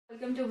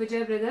Welcome to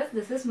Vijay Brothers.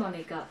 This is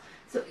Monica.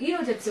 So, ee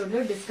roju episode lo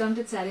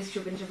discounted sarees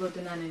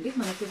చూపించబోతున్నానండి.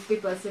 మన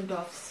 50%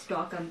 of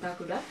stock అంతా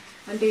కూడా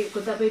అంటే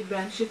Kothapeta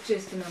branch shift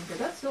చేస్తున్నాం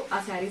కదా. సో ఆ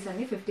sarees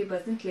అన్ని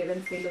 50%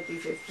 క్లియరెన్స్ సేల్ లో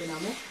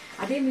తీసేస్తున్నాము.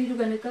 అదే మీరు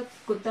గనుక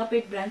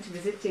కొత్తపేట బ్రాంచ్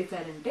విజిట్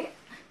చేశారంటే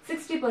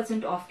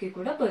 60% ఆఫ్ కి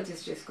కూడా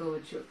పర్చేస్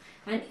చేసుకోవచ్చు.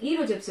 అండ్ ఈ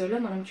రోజు ఎపిసోడ్ లో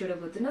మనం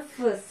చూడబోతున్న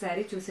ఫస్ట్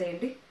సారీ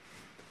చూసేయండి.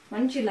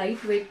 మంచి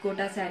light weight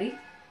quota sorry,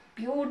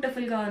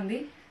 beautiful గా ఉంది.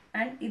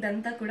 అండ్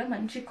ఇదంతా కూడా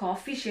మంచి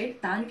కాఫీ షేడ్,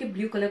 దానికి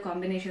బ్లూ కలర్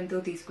కాంబినేషన్ తో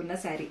తీసుకున్న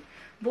sari.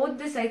 Both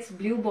the sides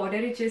blue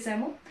border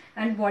ఇచ్చేసాము.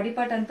 And body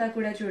part అంతా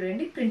కూడా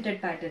చూడండి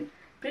ప్రింటెడ్ ప్యాటర్న్.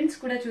 ప్రింట్స్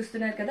కూడా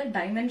చూస్తున్నారు కదా,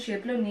 డైమండ్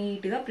షేప్ లో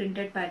నీట్ గా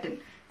ప్రింటెడ్ ప్యాటర్న్.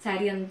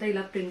 శారీ అంతా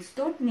ఇలా ప్రింట్స్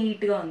తో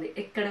నీట్ గా ఉంది,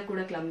 ఎక్కడ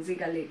కూడా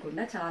క్లమ్జీగా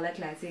లేకుండా చాలా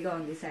క్లాసీగా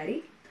ఉంది శారీ.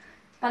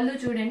 పళ్ళు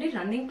చూడండి,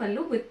 రన్నింగ్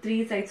పళ్ళు with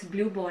 3 sides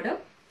blue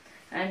border.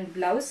 And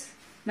blouse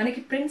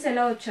మనకి ప్రింట్స్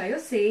ఎలా వచ్చాయో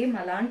సేమ్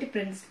అలాంటి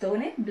ప్రింట్స్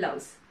తోనే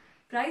బ్లౌజ్.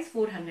 ప్రైస్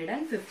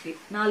 450,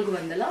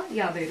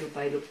 450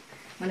 రూపాయలు.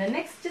 మన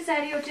నెక్స్ట్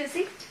శారీ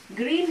వచ్చేసి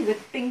green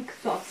with pink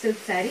soft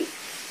silk sari.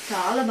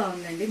 చాలా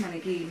బాగుందండి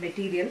మనకి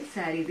మెటీరియల్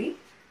శారీది.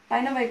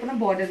 పైన వైపున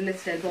బార్డర్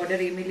లెస్ స్టైల్,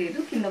 బార్డర్ ఏమీ లేదు.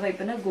 కింద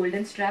వైపున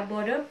golden strap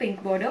border,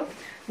 pink border.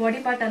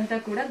 Body part అంతా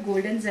కూడా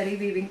గోల్డెన్ జరీ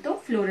వీవింగ్ తో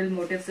ఫ్లోరల్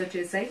మోటివ్స్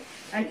వచ్చేసాయి.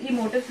 అండ్ ఈ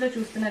మోటివ్స్ లో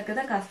చూస్తున్నారు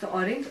కదా కాస్త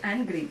ఆరెంజ్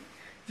అండ్ గ్రీన్,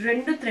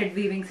 2 థ్రెడ్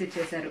వీవింగ్స్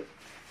ఇచ్చేసారు.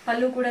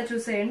 పళ్ళు కూడా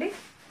చూసేయండి,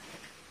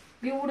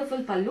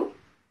 బ్యూటిఫుల్ పళ్ళు.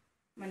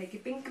 మనకి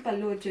పింక్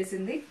పళ్ళు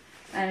వచ్చేసింది.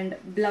 అండ్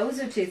బ్లౌజ్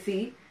వచ్చేసి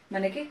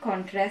మనకి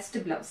కాంట్రాస్ట్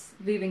బ్లౌజ్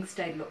వీవింగ్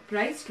స్టైల్లో.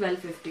 ప్రైస్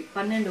 1250,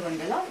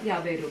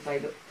 1250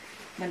 రూపాయలు.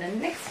 మన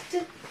నెక్స్ట్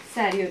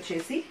శారీ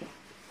వచ్చేసి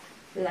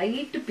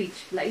light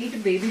peach, light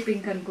baby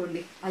pink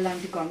అనుకోండి,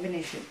 అలాంటి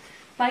కాంబినేషన్.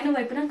 పైన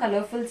వైపున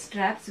colourful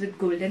straps with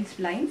golden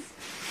lines,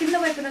 కింద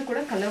వైపున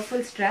కూడా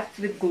colourful straps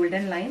with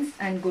golden lines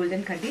and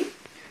golden కడ్డీ.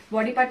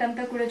 బాడీ పార్ట్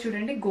అంతా కూడా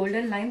చూడండి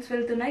గోల్డెన్ లైన్స్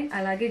వెళ్తున్నాయి,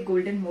 అలాగే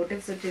గోల్డెన్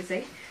మోటివ్స్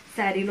వచ్చేసాయి.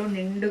 శారీలో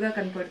నిండుగా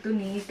కనపడుతూ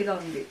నీట్ గా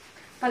ఉంది.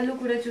 పళ్ళు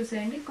కూడా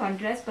చూసేయండి,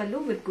 కాంట్రాస్ట్ పళ్ళు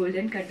విత్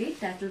గోల్డెన్ కడ్డీ,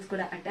 టాసిల్స్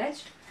కూడా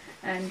అటాచ్డ్.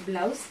 అండ్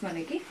బ్లౌజ్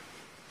మనకి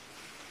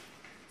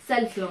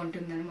సెల్ఫ్ లో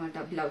ఉంటుంది అనమాట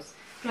బ్లౌజ్.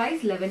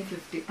 ప్రైస్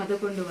 1150,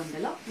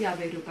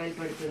 1150 రూపాయలు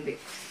పడుతుంది.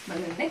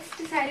 మన నెక్స్ట్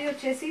శారీ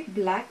వచ్చేసి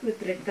black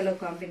with red colour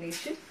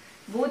combination.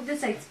 Both the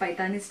sides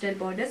Paithani style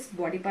borders,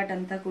 body part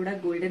అంతా కూడా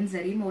గోల్డెన్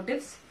జరీ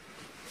మోటివ్స్.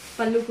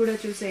 పళ్ళు కూడా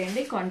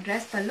చూసేయండి,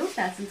 కాంట్రాస్ట్ పళ్ళు,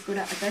 టాసిల్స్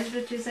కూడా అటాచ్డ్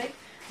వచ్చేసాయి.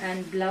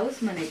 అండ్ బ్లౌజ్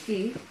మనకి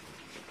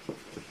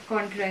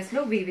కాంట్రాస్ట్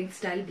లో weaving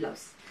style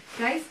blouse.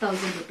 Price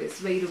 1000 rupees,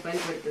 1000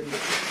 రూపాయలు పడుతుంది.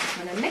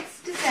 మన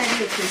నెక్స్ట్ శారీ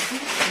వచ్చేసి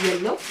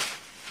ఎల్లో,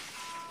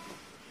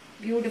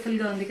 బ్యూటిఫుల్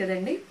గా ఉంది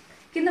కదండి.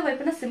 కింద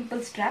వైపున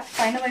సింపుల్ స్ట్రాప్,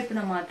 పైన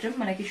వైపున మాత్రం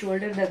మనకి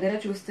షోల్డర్ దగ్గర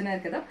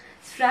చూస్తున్నారు కదా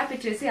స్ట్రాప్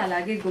ఇచ్చేసి,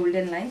 అలాగే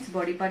గోల్డెన్ లైన్స్.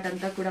 బాడీ పార్ట్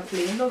అంతా కూడా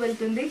ప్లెయిన్ లో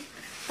వెళ్తుంది.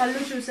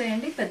 పళ్ళు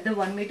చూసేయండి, పెద్ద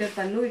 1 మీటర్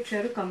పళ్ళు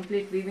ఇచ్చారు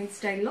కంప్లీట్ వీవింగ్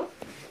స్టైల్లో.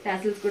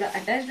 టాసిల్స్ కూడా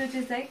అటాచ్డ్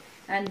వచ్చేసాయి.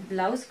 అండ్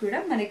బ్లౌజ్ కూడా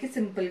మనకి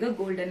సింపుల్ గా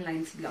గోల్డెన్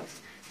లైన్స్ బ్లౌజ్.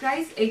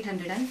 ప్రైస్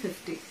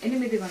 850,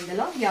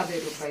 850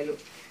 రూపాయలు.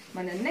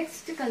 మన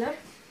next colour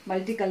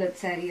multi colour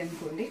sari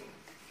అనుకోండి.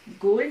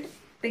 Gold,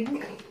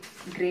 pink,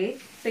 grey,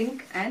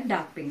 pink and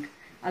dark pink,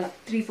 అలా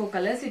 3-4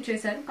 కలర్స్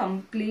ఇచ్చేసారు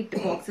కంప్లీట్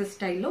బాక్సెస్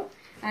స్టైల్లో.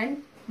 అండ్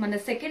మన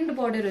సెకండ్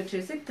బార్డర్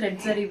వచ్చేసి థ్రెడ్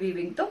జరీ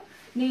వీవింగ్ తో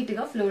నీట్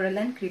గా ఫ్లోరల్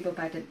అండ్ క్రీపర్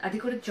ప్యాటర్న్, అది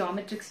కూడా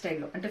జామెట్రిక్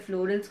స్టైల్లో, అంటే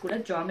ఫ్లోరల్స్ కూడా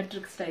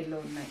జామెట్రిక్ స్టైల్లో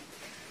ఉన్నాయి.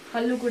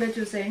 పళ్ళు కూడా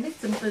చూసేయండి,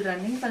 సింపుల్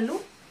రన్నింగ్ పళ్ళు.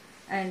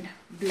 అండ్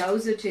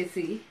బ్లౌజ్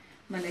వచ్చేసి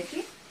మనకి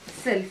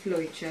సెల్ఫ్ లో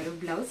ఇచ్చారు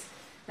బ్లౌజ్,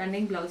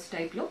 రన్నింగ్ బ్లౌజ్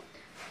టైప్ లో.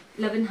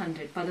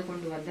 1100,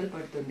 1100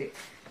 పడుతుంది.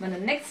 మన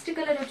నెక్స్ట్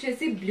కలర్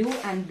వచ్చేసి blue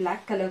and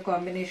black colour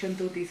combination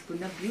తో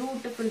తీసుకున్న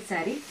beautiful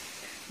sari.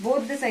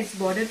 Both the sides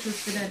border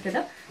చూస్తున్నారు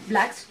కదా,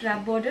 black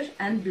strap border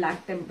and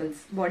black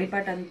temples. Body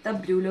part అంతా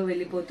బ్లూలో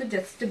వెళ్ళిపోతూ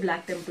జస్ట్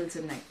బ్లాక్ టెంపుల్స్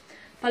ఉన్నాయి.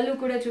 పళ్ళు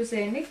కూడా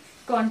చూసేయండి,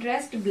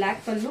 కాంట్రాస్ట్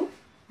బ్లాక్ పళ్ళు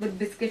with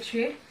biscuit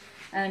shade.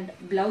 And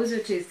blouse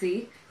వచ్చేసి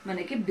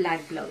మనకి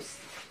black blouse.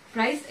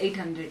 Price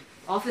 800,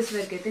 office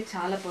wear అయితే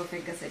చాలా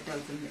పర్ఫెక్ట్ గా సెట్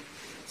అవుతుంది.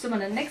 సో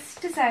మన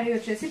నెక్స్ట్ శారీ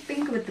వచ్చేసి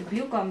pink with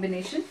blue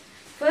combination.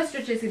 First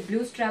వచ్చేసి blue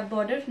strap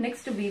border,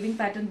 next weaving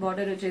pattern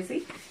border వచ్చేసి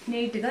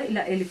నీట్ గా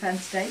ఇలా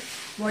ఎలిఫెంట్ స్టైల్.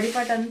 బాడీ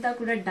పార్ట్ అంతా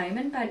కూడా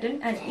డైమండ్ ప్యాటర్న్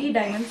అండ్ ఈ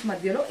డైమండ్స్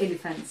మధ్యలో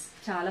ఎలిఫెంట్స్.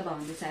 చాలా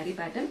బాగుంది శారీ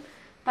ప్యాటర్న్.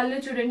 పళ్ళు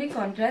చూడండి,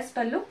 కాంట్రాస్ట్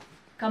పళ్ళు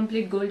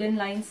కంప్లీట్ గోల్డెన్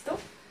లైన్స్ తో.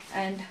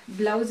 అండ్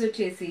బ్లౌజ్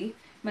వచ్చేసి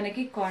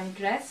మనకి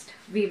contrast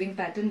weaving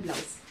pattern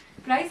blouse.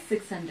 Price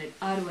 600,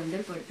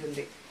 600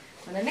 పడుతుంది.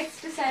 మన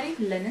next sari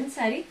Lenin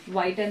sari,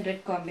 white and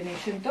red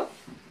combination తో.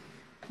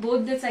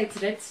 Both the sides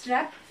red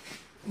strap,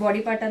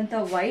 body part అంతా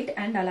వైట్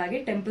అండ్ అలాగే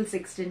టెంపుల్స్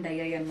ఎక్స్టెండ్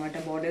అయ్యాయి అనమాట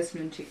బార్డర్స్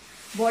నుంచి.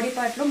 బాడీ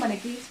పార్ట్ లో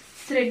మనకి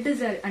థ్రెడ్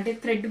అంటే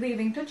థ్రెడ్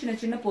వీవింగ్ తో చిన్న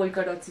చిన్న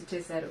పోల్కా డాట్స్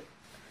ఇచ్చేసారు.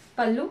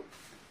 పళ్ళు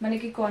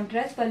మనకి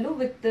కాంట్రాస్ట్ పళ్ళు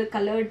with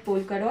coloured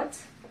polka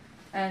dots.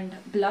 And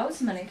blouse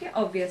మనకి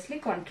ఆబ్వియస్లీ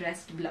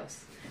కాంట్రాస్ట్ బ్లౌజ్.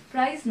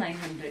 ప్రైస్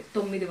 900,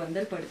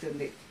 900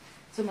 పడుతుంది.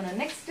 సో మన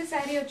నెక్స్ట్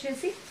శారీ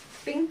వచ్చేసి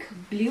pink,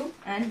 blue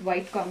and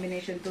white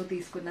combination తో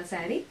తీసుకున్న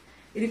శారీ.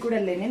 ఇది కూడా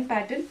Lenin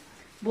pattern.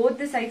 Both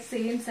the size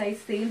same size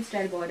same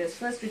style borders.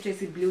 First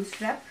వచ్చేసి బ్లూ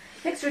స్ట్రాప్,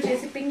 నెక్స్ట్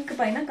వచ్చేసి పింక్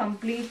పైన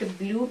complete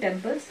blue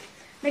temples.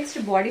 Next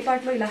body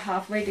part లో ఇలా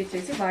హాఫ్ వైట్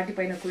ఇచ్చేసి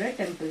వాటిపైన కూడా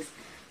temples.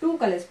 2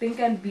 colours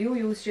pink and blue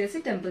use చేసి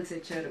టెంపుల్స్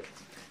ఇచ్చారు.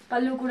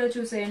 పళ్ళు కూడా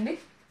చూసేయండి,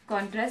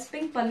 కాంట్రాస్ట్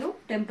పింక్ పళ్ళు,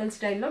 టెంపుల్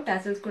స్టైల్లో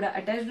టాసిల్స్ కూడా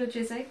అటాచ్డ్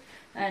వచ్చేసాయి.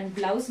 అండ్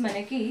బ్లౌజ్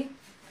మనకి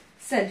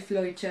సెల్ఫ్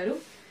లో ఇచ్చారు.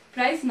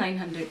 ప్రైస్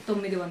 900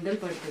 900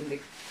 పడుతుంది.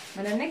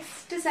 మన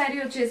నెక్స్ట్ శారీ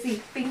వచ్చేసి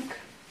pink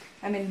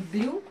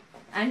blue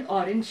and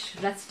orange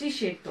rusty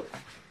shade తో.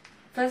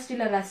 ఫస్ట్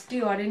ఇలా rusty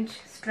orange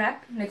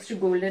strap, next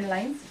golden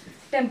lines,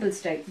 temple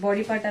style.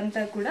 Body part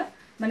అంతా కూడా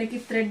మనకి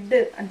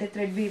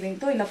థ్రెడ్ వీవింగ్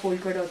తో ఇలా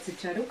పోల్కా డాట్స్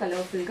ఇచ్చారు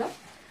కలర్ఫుల్ గా.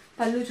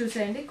 పళ్ళు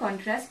చూసేయండి,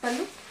 కాంట్రాస్ట్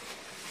పళ్ళు.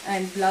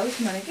 అండ్ బ్లౌజ్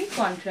మనకి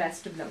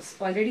కాంట్రాస్ట్ బ్లౌజ్.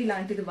 ఆల్రెడీ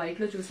ఇలాంటిది వైట్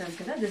లో చూసాం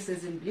కదా, this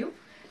is in blue.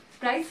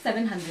 Price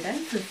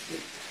 750.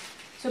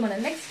 So మన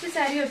నెక్స్ట్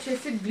శారీ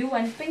వచ్చేసి blue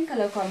and pink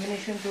colour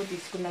combination తో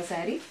తీసుకున్న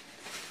శారీ.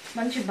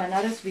 మంచి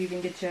బనారస్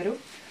వీవింగ్ ఇచ్చారు.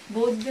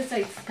 Both the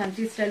sides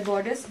country style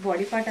borders.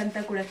 Body part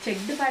అంతా కూడా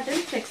చెక్డ్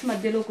ప్యాటర్న్, చెక్స్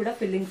మధ్యలో కూడా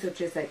ఫిల్లింగ్స్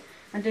వచ్చేసాయి,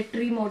 అంటే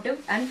tree motive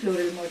and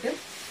floral motive.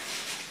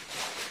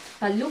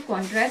 పళ్ళు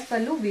కాంట్రాస్ట్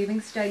పళ్ళు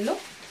వీవింగ్ స్టైల్లో.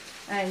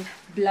 అండ్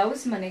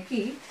బ్లౌజ్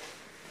మనకి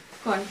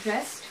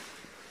contrast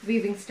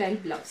weaving style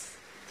blouse.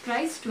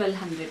 Price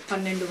 1200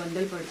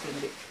 1200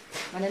 పడుతుంది.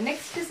 మన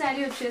నెక్స్ట్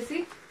శారీ వచ్చేసి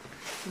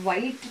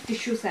వైట్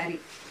టిష్యూ శారీ.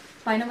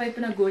 పైన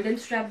వైపున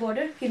గోల్డెన్ స్ట్రాప్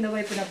బార్డర్, కింద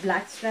వైపున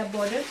బ్లాక్ స్ట్రాప్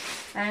బార్డర్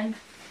అండ్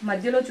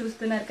మధ్యలో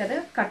చూస్తున్నారు కదా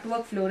కట్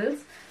వర్క్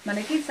ఫ్లోరల్స్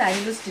మనకి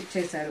శారీలో స్టిచ్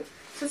చేశారు.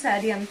 సో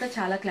శారీ అంతా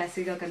చాలా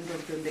క్లాసీగా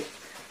కనబడుతుంది.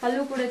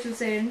 పళ్ళు కూడా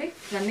చూసేయండి,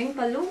 రన్నింగ్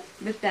పళ్ళు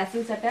with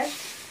tassels attach.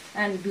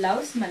 And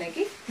blouse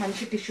మనకి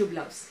మంచి tissue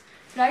blouse.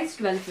 Price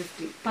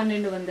 1250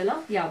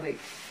 1250.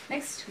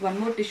 Next one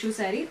more tissue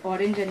sari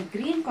orange and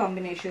green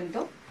combination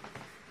తో.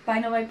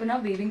 పైన వైపున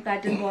వీవింగ్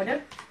ప్యాటర్న్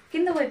బార్డర్,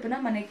 కింద వైపున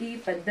మనకి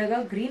పెద్దగా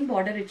గ్రీన్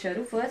బార్డర్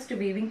ఇచ్చారు. First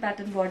weaving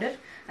pattern border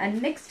and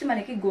next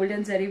మనకి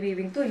గోల్డెన్ జరీ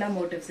వీవింగ్ తో ఇలా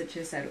మోటివ్స్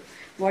ఇచ్చేసారు.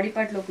 బాడీ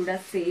పార్ట్ లో కూడా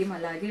సేమ్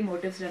అలాగే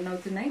మోటివ్స్ రన్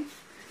అవుతున్నాయి.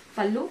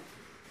 పళ్ళు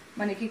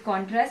మనకి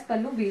కాంట్రాస్ట్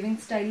పళ్ళు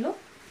వీవింగ్ స్టైల్లో.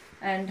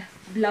 అండ్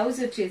బ్లౌజ్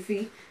వచ్చేసి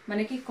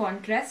మనకి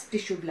కాంట్రాస్ట్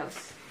టిష్యూ బ్లౌజ్.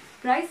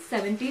 ప్రైస్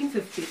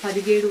 1750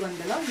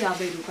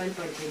 1750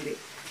 పడుతుంది.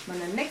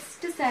 మన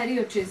నెక్స్ట్ శారీ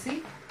వచ్చేసి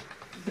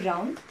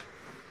బ్రౌన్,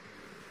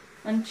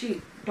 మంచి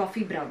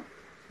toffee brown.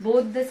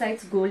 Both the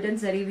sides golden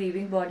zari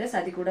weaving borders,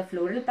 అది కూడా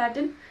ఫ్లోరల్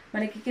ప్యాటర్న్.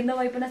 మనకి కింద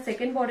వైపున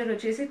సెకండ్ బార్డర్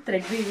వచ్చేసి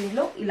థ్రెడ్ వీవింగ్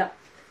లో ఇలా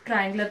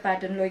ట్రయాంగులర్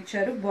ప్యాటర్న్ లో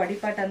ఇచ్చారు. బాడీ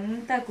పార్ట్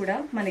అంతా కూడా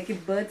మనకి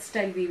బర్డ్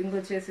స్టైల్ వీవింగ్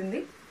వచ్చేసింది.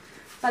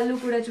 పళ్ళు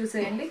కూడా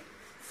చూసేయండి,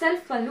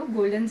 సెల్ఫ్ పళ్ళు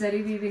గోల్డెన్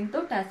జరీ వీవింగ్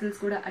తో టాసిల్స్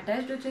కూడా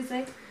అటాచ్డ్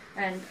వచ్చేసాయి.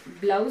 అండ్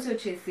బ్లౌజ్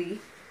వచ్చేసి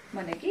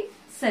మనకి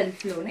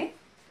సెల్ఫ్ లోనే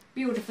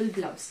బ్యూటిఫుల్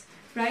బ్లౌజ్.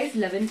 ప్రైస్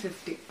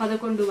 1150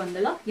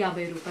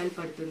 1150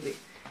 పడుతుంది.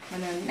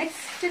 మన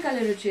నెక్స్ట్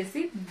కలర్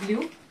వచ్చేసి బ్లూ.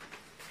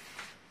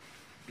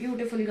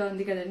 బ్యూటిఫుల్ గా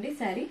ఉంది కదండి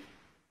శారీ,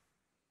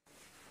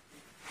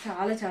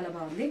 చాలా చాలా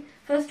బాగుంది.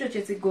 ఫస్ట్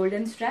వచ్చేసి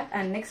golden strap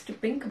and next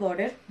pink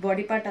border.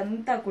 Body part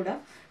అంతా కూడా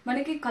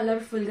మనకి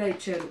కలర్ఫుల్ గా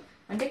ఇచ్చారు,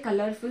 అంటే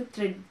కలర్ఫుల్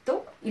థ్రెడ్ తో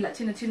ఇలా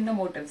చిన్న చిన్న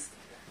మోటివ్స్.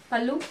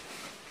 పళ్ళు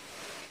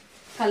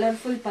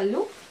కలర్ఫుల్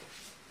పళ్ళు.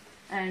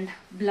 అండ్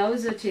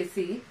బ్లౌజ్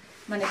వచ్చేసి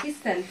మనకి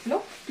సెల్ఫ్ లో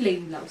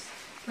ప్లెయిన్ బ్లౌజ్.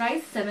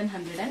 ప్రైస్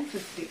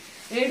 750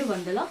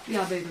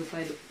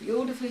 750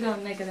 బ్యూటిఫుల్ గా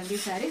ఉన్నాయి కదండి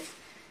శారీస్.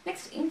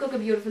 నెక్స్ట్ ఇంకొక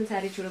బ్యూటిఫుల్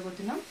శారీ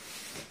చూడబోతున్నాం.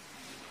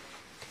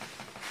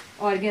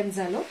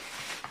 ఆర్గాన్జాలో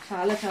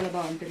చాలా చాలా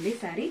బాగుంటుంది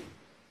శారీ.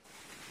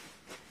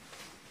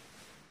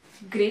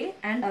 గ్రే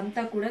అండ్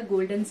అంతా కూడా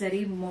గోల్డెన్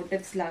జరీ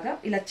మోటివ్స్ లాగా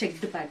ఇలా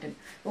చెక్డ్ ప్యాటర్న్.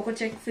 ఒక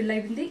చెక్ ఫిల్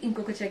అయింది,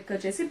 ఇంకొక చెక్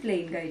వచ్చేసి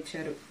ప్లెయిన్ గా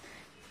ఇచ్చారు.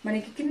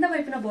 మనకి కింద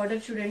వైపున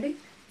బార్డర్ చూడండి,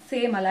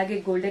 సేమ్ అలాగే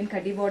గోల్డెన్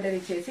కడ్డీ బార్డర్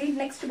ఇచ్చేసి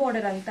నెక్స్ట్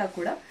బార్డర్ అంతా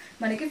కూడా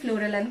మనకి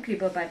floral and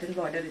creeper pattern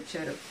border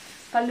ఇచ్చారు.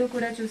 పళ్ళు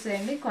కూడా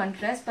చూసేయండి,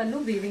 కాంట్రాస్ట్ పళ్ళు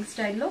వీవింగ్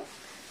స్టైల్లో.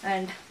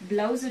 అండ్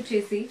బ్లౌజ్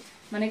వచ్చేసి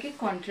మనకి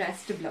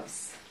కాంట్రాస్ట్ బ్లౌజ్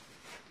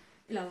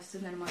ఇలా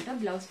వస్తుంది అనమాట.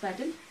 Blouse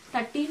pattern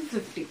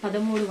 1350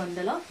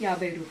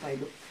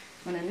 1350.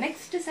 మన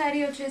నెక్స్ట్ శారీ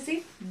వచ్చేసి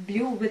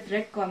blue with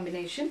red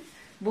combination.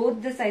 Both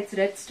the sides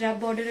red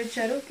strap border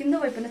ఇచ్చారు. కింద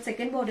వైపున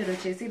సెకండ్ బార్డర్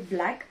వచ్చేసి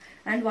బ్లాక్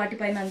అండ్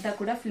వాటిపైన అంతా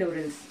కూడా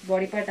ఫ్లోరల్స్.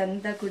 బాడీ పార్ట్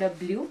అంతా కూడా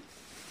బ్లూ.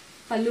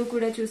 పళ్ళు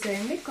కూడా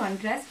చూసేయండి,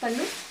 కాంట్రాస్ట్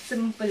పళ్ళు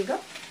సింపుల్ గా.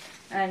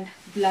 అండ్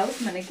బ్లౌజ్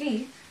మనకి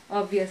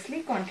obviously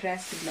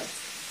contrast blouse.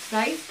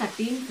 Price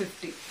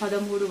 1350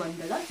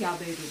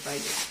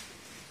 1350.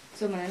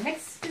 So మన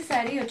నెక్స్ట్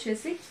శారీ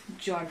వచ్చేసి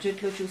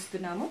జార్జెట్ లో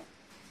చూస్తున్నాము.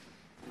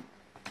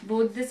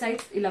 బోత్ ది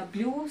సైడ్స్ ఇలా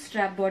బ్లూ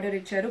స్ట్రాప్ బార్డర్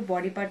ఇచ్చారు.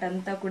 బాడీ పార్ట్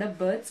అంతా కూడా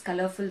బర్డ్స్,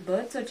 కలర్ఫుల్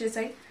బర్డ్స్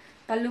వచ్చేసాయి.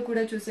 పళ్ళు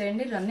కూడా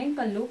చూసేయండి, రన్నింగ్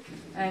పళ్ళు.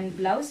 అండ్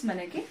బ్లౌజ్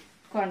మనకి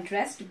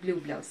contrast blue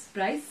blouse.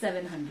 Price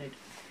 700.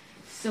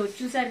 So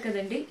చూసారు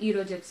కదండి ఈ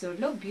రోజు ఎపిసోడ్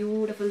లో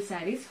బ్యూటిఫుల్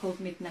శారీస్. హోప్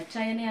మీకు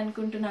నచ్చాయని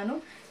అనుకుంటున్నాను.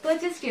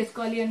 పర్చేస్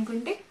చేసుకోవాలి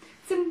అనుకుంటే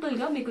సింపుల్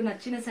గా మీకు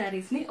నచ్చిన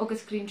శారీస్ ని ఒక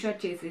స్క్రీన్ షాట్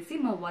చేసేసి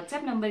మా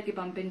వాట్సాప్ నంబర్ కి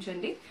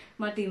పంపించండి.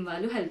 మా టీం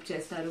వాళ్ళు హెల్ప్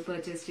చేస్తారు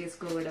పర్చేస్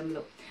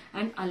చేసుకోవడంలో.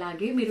 అండ్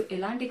అలాగే మీరు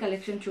ఎలాంటి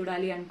కలెక్షన్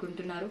చూడాలి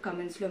అనుకుంటున్నారు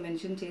కమెంట్స్ లో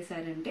మెన్షన్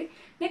చేశారంటే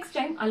నెక్స్ట్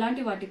టైం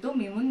అలాంటి వాటితో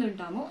మీ ముందు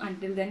ఉంటాము.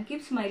 Until then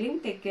keep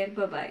smiling, take care,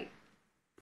 by.